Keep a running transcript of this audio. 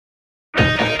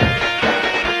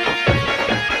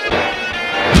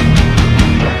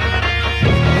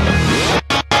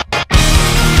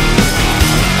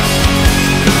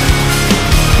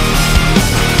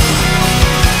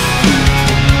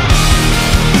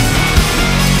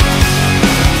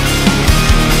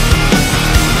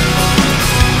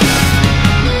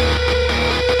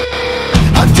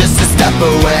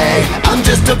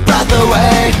just a breath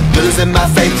away, losing my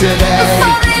faith today.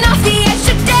 I'm falling off the edge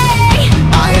today.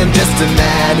 I am just a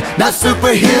man, not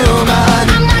superhuman.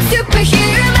 I'm not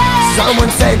superhuman.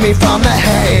 Someone save me from the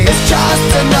hate. It's just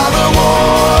another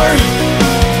war,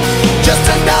 just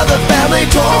another family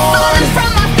torn. Falling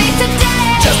from my feet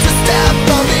today. Just a step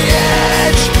on the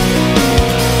edge,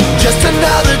 just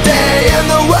another day in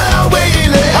the world we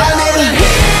live. I need a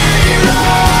hero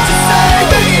to save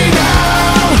me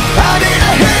now. I need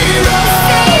a hero.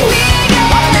 Save me now.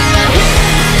 I need a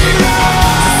hero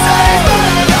to save my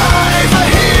life. A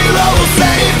hero will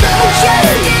save me.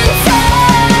 Just in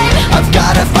time. I've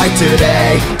gotta fight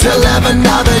today to live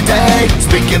another day,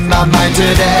 speaking my mind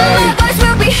today. My voice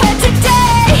will be heard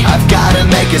today. I've gotta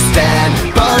make a stand,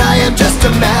 but I am just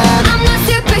a man. I'm not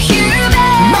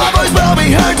superhuman. My voice will be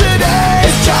heard today.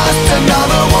 It's just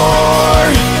another war,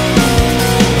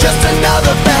 just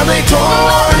another family My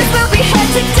torn. voice will be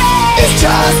heard today. It's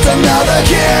just another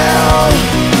kill.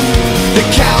 The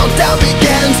countdown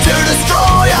begins to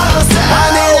destroy ourselves. I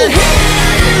need a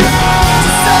hero to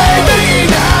save me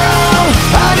now.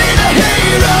 I need a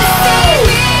hero. Save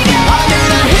me now. I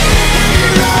need a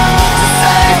hero to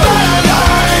save my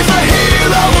life. A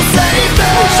hero will save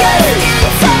me. Just in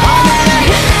time. I need a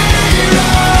hero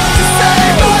to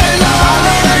save my life. I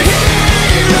need a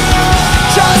hero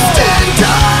just in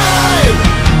time.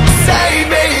 Save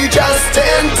me just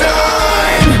in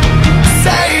time.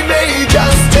 Save me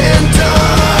just in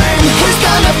time. Who's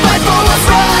gonna fight for what's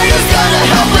right? Who's gonna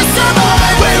help us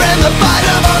survive? We're in the fight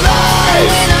of our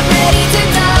lives. When I'm ready to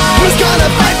die. Who's gonna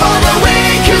fight for the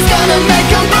weak? Who's gonna make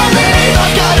them believe?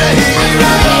 I've got a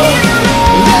hero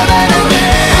living in me.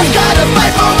 I've gotta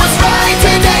fight for what's right.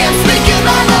 Today I'm speaking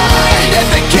my mind. If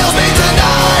it kills me tonight,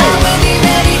 I will be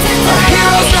ready to a die.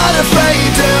 hero's not afraid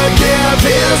to give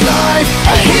his life.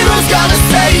 A hero's gonna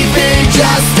save me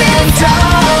just in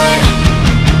time.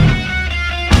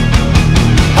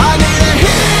 I need a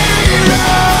hero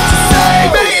to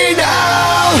save me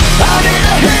now. I need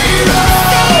a hero.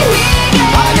 Save me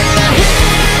now. I need a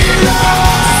hero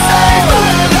to save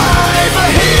my life. A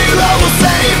hero will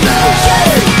save me.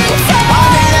 Just in time. I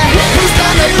need a hero. Who's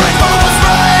gonna fight for what's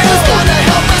right? Who's gonna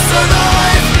help us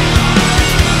survive?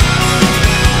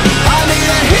 I need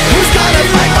a hero. Who's gonna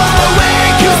fight for the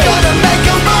weak? Who's gonna make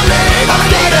them believe? I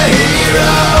need a hero.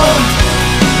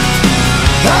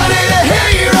 I need a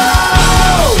hero.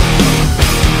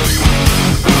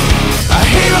 A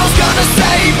hero's gonna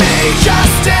save me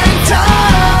just in